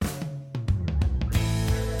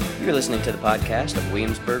You're listening to the podcast of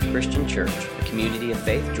Williamsburg Christian Church, a community of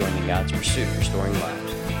faith joining God's pursuit of restoring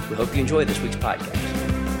lives. We hope you enjoy this week's podcast.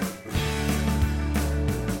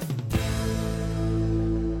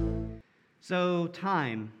 So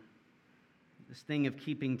time, this thing of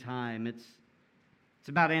keeping time, it's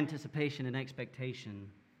about anticipation and expectation.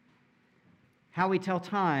 How we tell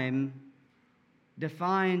time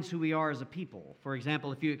defines who we are as a people. For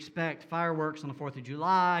example, if you expect fireworks on the 4th of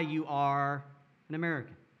July, you are an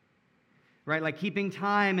American. Right? Like keeping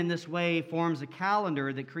time in this way forms a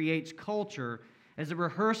calendar that creates culture as it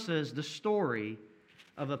rehearses the story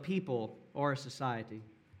of a people or a society.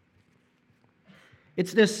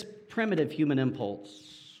 It's this primitive human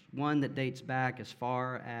impulse, one that dates back as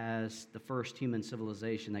far as the first human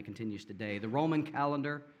civilization that continues today. The Roman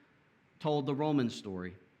calendar told the Roman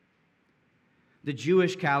story. The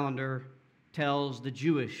Jewish calendar tells the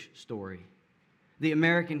Jewish story. The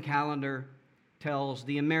American calendar tells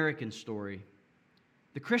the American story.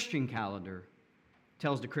 The Christian calendar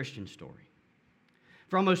tells the Christian story.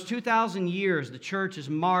 For almost 2,000 years, the church has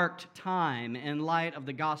marked time in light of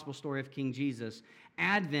the gospel story of King Jesus.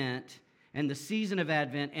 Advent and the season of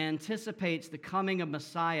Advent anticipates the coming of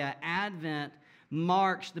Messiah. Advent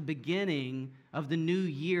marks the beginning of the new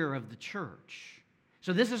year of the church.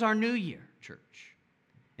 So this is our new year, church,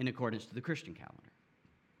 in accordance to the Christian calendar.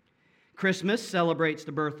 Christmas celebrates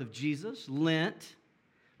the birth of Jesus. Lent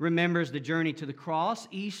remembers the journey to the cross.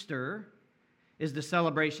 Easter is the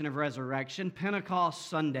celebration of resurrection.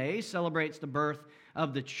 Pentecost Sunday celebrates the birth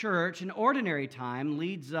of the church. And ordinary time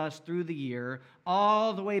leads us through the year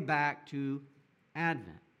all the way back to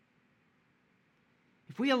Advent.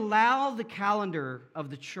 If we allow the calendar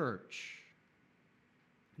of the church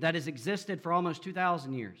that has existed for almost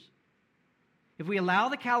 2,000 years, if we allow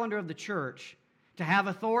the calendar of the church to have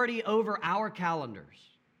authority over our calendars,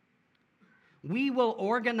 we will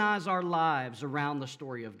organize our lives around the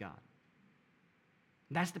story of God.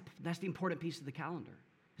 That's the important piece of the calendar,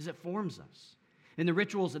 is it forms us. And the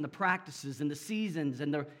rituals and the practices and the seasons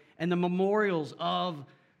and the memorials of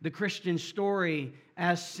the Christian story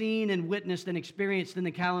as seen and witnessed and experienced in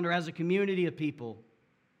the calendar as a community of people.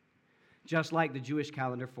 Just like the Jewish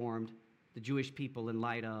calendar formed the Jewish people in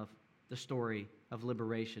light of the story of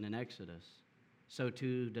liberation in Exodus, so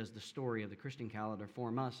too does the story of the Christian calendar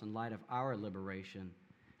form us in light of our liberation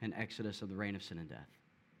and exodus of the reign of sin and death.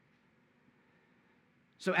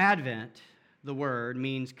 So Advent, the word,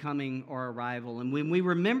 means coming or arrival. And when we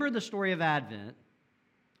remember the story of Advent,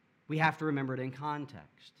 we have to remember it in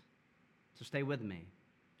context. So stay with me.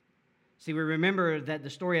 See, we remember that the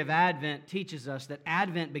story of Advent teaches us that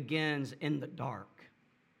Advent begins in the dark.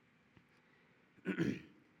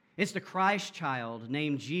 It's the Christ child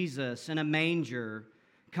named Jesus in a manger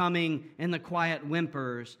coming in the quiet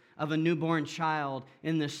whimpers of a newborn child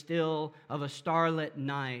in the still of a starlit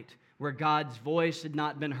night where God's voice had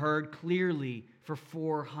not been heard clearly for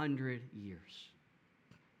 400 years.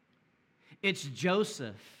 It's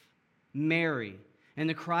Joseph, Mary, and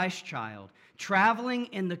the Christ child traveling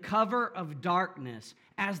in the cover of darkness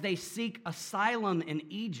as they seek asylum in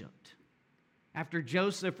Egypt. After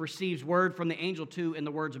Joseph receives word from the angel 2 in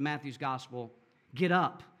the words of Matthew's gospel, "Get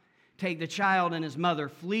up, take the child and his mother,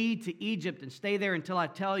 flee to Egypt and stay there until I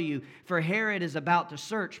tell you, for Herod is about to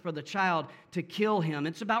search for the child to kill him."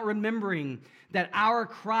 It's about remembering that our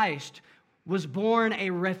Christ was born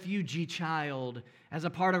a refugee child as a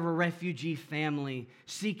part of a refugee family,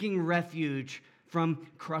 seeking refuge from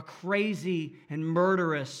a crazy and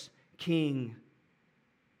murderous king.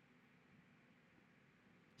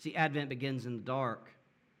 See, Advent begins in the dark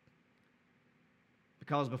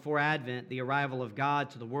because before Advent, the arrival of God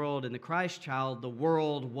to the world and the Christ child, the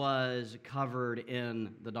world was covered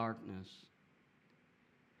in the darkness.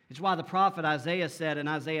 It's why the prophet Isaiah said in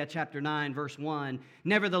Isaiah chapter 9, verse 1,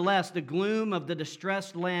 "Nevertheless, the gloom of the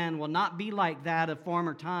distressed land will not be like that of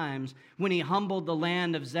former times when he humbled the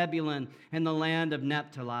land of Zebulun and the land of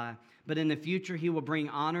Naphtali. But in the future he will bring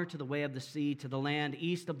honor to the way of the sea, to the land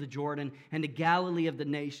east of the Jordan, and to Galilee of the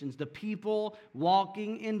nations. The people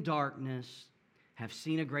walking in darkness have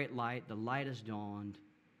seen a great light. The light has dawned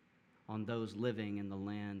on those living in the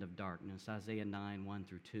land of darkness." Isaiah 9, 1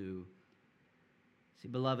 through 2. See,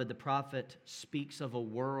 beloved, the prophet speaks of a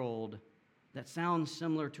world that sounds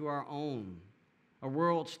similar to our own, a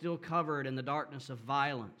world still covered in the darkness of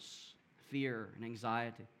violence, fear, and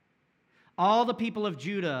anxiety. All the people of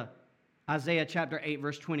Judah, Isaiah chapter 8,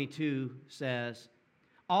 verse 22 says,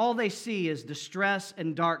 all they see is distress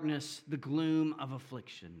and darkness, the gloom of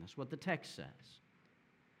affliction. That's what the text says.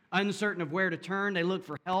 Uncertain of where to turn, they look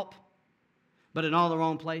for help. but in all the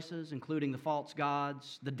wrong places, including the false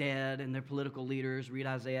gods, the dead, and their political leaders. Read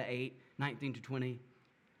Isaiah 8, 19 to 20.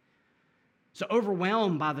 So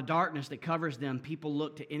overwhelmed by the darkness that covers them, people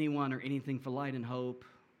look to anyone or anything for light and hope.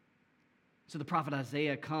 So the prophet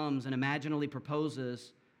Isaiah comes and imaginatively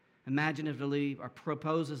proposes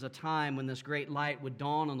a time when this great light would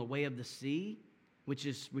dawn on the way of the sea, which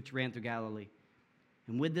ran through Galilee.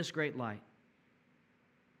 And with this great light,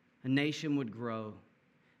 a nation would grow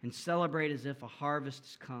and celebrate as if a harvest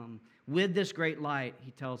has come. With this great light, he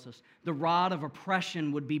tells us, the rod of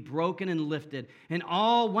oppression would be broken and lifted, and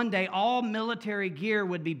one day all military gear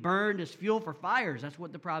would be burned as fuel for fires. That's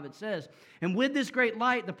what the prophet says. And with this great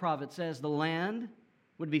light, the prophet says, the land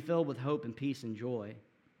would be filled with hope and peace and joy,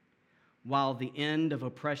 while the end of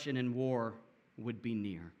oppression and war would be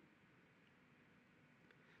near.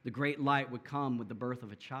 The great light would come with the birth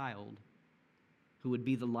of a child who would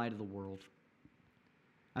be the light of the world.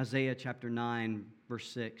 Isaiah chapter 9, verse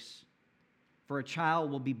 6. For a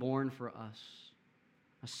child will be born for us,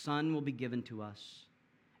 a son will be given to us,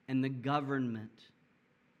 and the government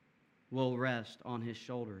will rest on his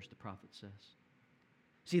shoulders, the prophet says.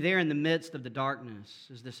 See, there in the midst of the darkness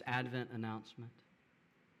is this Advent announcement.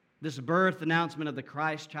 This birth announcement of the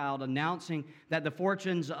Christ child, announcing that the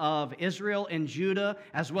fortunes of Israel and Judah,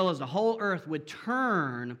 as well as the whole earth, would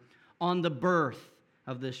turn on the birth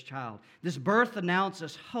of this child. This birth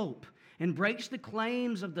announces hope and breaks the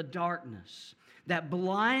claims of the darkness that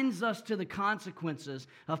blinds us to the consequences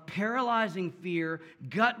of paralyzing fear,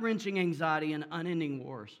 gut-wrenching anxiety, and unending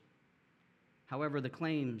wars. However, the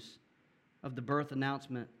claims of the birth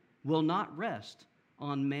announcement will not rest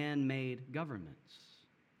on man-made governments,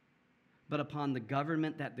 but upon the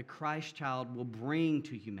government that the Christ child will bring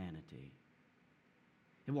to humanity.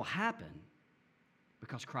 It will happen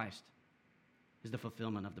because Christ is the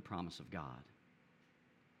fulfillment of the promise of God.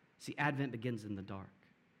 See, Advent begins in the dark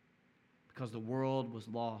because the world was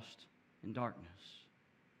lost in darkness.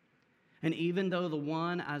 And even though the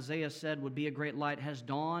one Isaiah said would be a great light has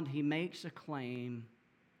dawned, he makes a claim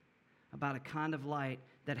about a kind of light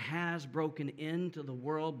that has broken into the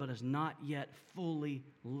world but has not yet fully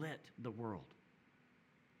lit the world.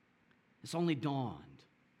 It's only dawned.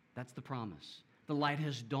 That's the promise. The light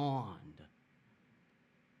has dawned.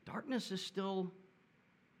 Darkness is still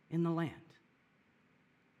in the land.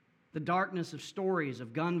 The darkness of stories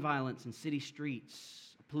of gun violence in city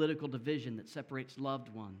streets, political division that separates loved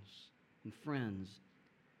ones and friends.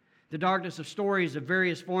 The darkness of stories of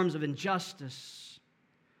various forms of injustice,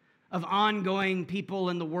 of ongoing people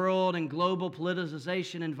in the world and global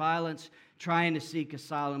politicization and violence trying to seek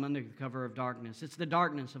asylum under the cover of darkness. It's the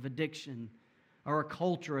darkness of addiction or a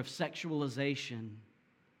culture of sexualization,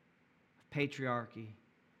 of patriarchy,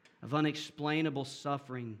 of unexplainable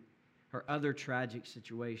suffering or other tragic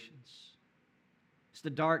situations. It's the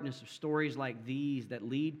darkness of stories like these that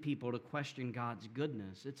lead people to question God's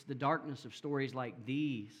goodness. It's the darkness of stories like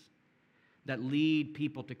these that lead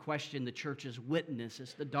people to question the church's witness.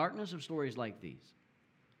 It's the darkness of stories like these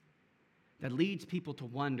that leads people to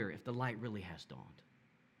wonder if the light really has dawned.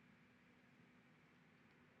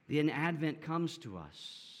 The Advent comes to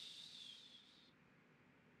us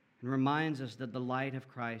and reminds us that the light of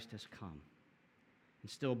Christ has come and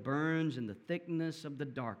still burns in the thickness of the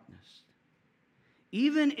darkness.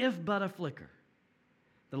 Even if but a flicker,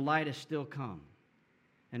 the light has still come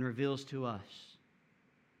and reveals to us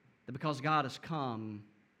that because God has come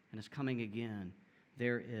and is coming again,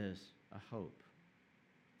 there is a hope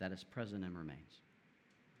that is present and remains.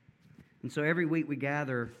 And so every week we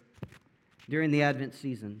gather during the Advent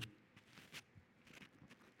season.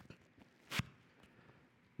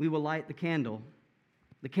 We will light the candle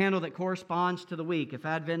that corresponds to the week. If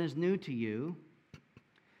Advent is new to you,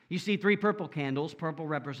 you see 3 purple candles, purple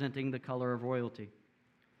representing the color of royalty.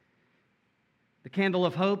 The candle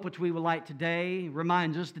of hope, which we will light today,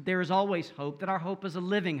 reminds us that there is always hope, that our hope is a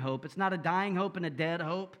living hope. It's not a dying hope and a dead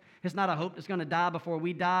hope. It's not a hope that's going to die before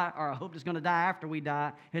we die or a hope that's going to die after we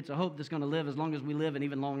die. It's a hope that's going to live as long as we live and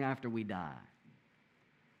even long after we die.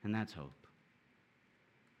 And that's hope.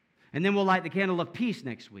 And then we'll light the candle of peace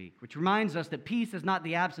next week, which reminds us that peace is not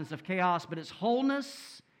the absence of chaos, but it's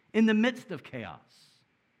wholeness in the midst of chaos.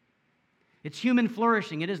 It's human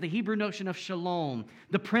flourishing. It is the Hebrew notion of shalom.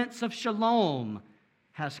 The Prince of Shalom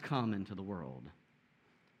has come into the world.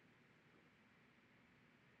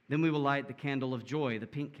 Then we will light the candle of joy, the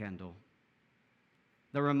pink candle,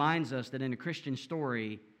 that reminds us that in a Christian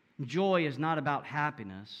story, joy is not about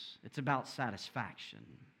happiness, it's about satisfaction.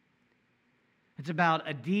 It's about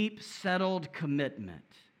a deep, settled commitment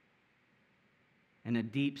and a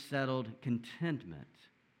deep, settled contentment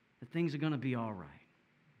that things are going to be all right.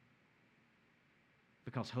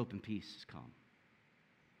 because hope and peace has come.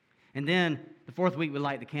 And then the fourth week we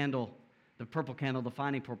light the candle, the purple candle, the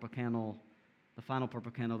final purple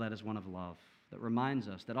candle that is one of love, that reminds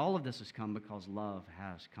us that all of this has come because love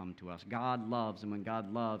has come to us. God loves, and when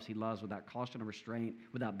God loves, He loves without caution or restraint,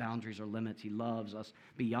 without boundaries or limits. He loves us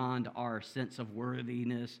beyond our sense of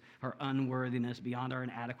worthiness or unworthiness, beyond our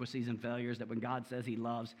inadequacies and failures, that when God says He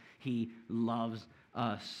loves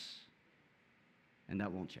us. And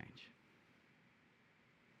that won't change.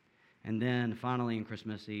 And then finally on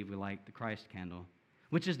Christmas Eve, we light the Christ candle,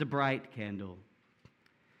 which is the bright candle.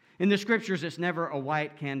 In the Scriptures, it's never a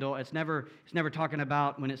white candle. It's never talking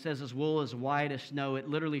about when it says His wool is white as snow. It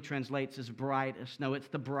literally translates as bright as snow. It's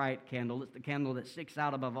the bright candle. It's the candle that sticks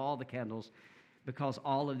out above all the candles, because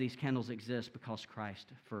all of these candles exist because Christ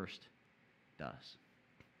first does.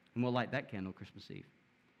 And we'll light that candle Christmas Eve.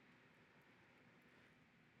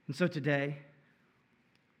 And so today,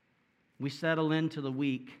 we settle into the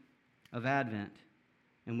week of Advent,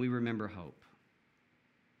 and we remember hope.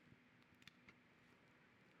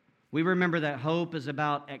 We remember that hope is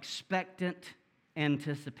about expectant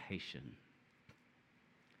anticipation.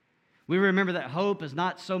 We remember that hope is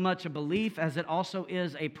not so much a belief as it also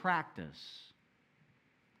is a practice.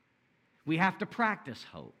 We have to practice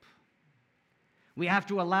hope. We have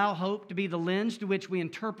to allow hope to be the lens through which we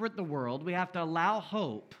interpret the world. We have to allow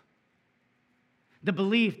hope, the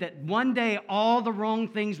belief that one day all the wrong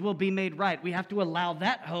things will be made right. We have to allow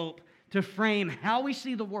that hope to frame how we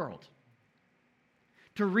see the world,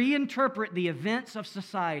 to reinterpret the events of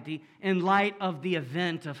society in light of the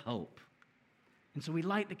event of hope. And so we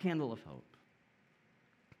light the candle of hope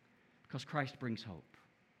because Christ brings hope.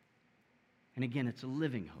 And again, it's a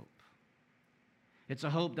living hope. It's a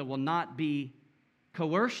hope that will not be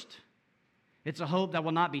coerced. It's a hope that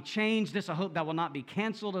will not be changed. It's a hope that will not be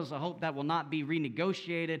canceled. It's a hope that will not be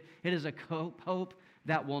renegotiated. It is a hope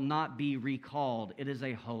that will not be recalled. It is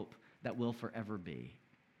a hope that will forever be,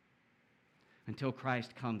 until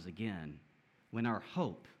Christ comes again, when our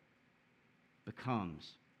hope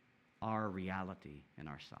becomes our reality in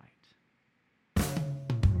our sight.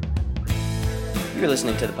 You're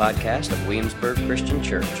listening to the podcast of Williamsburg Christian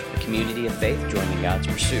Church, a community of faith joining God's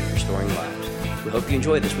pursuit of restoring lives. We hope you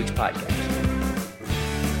enjoyed this week's podcast.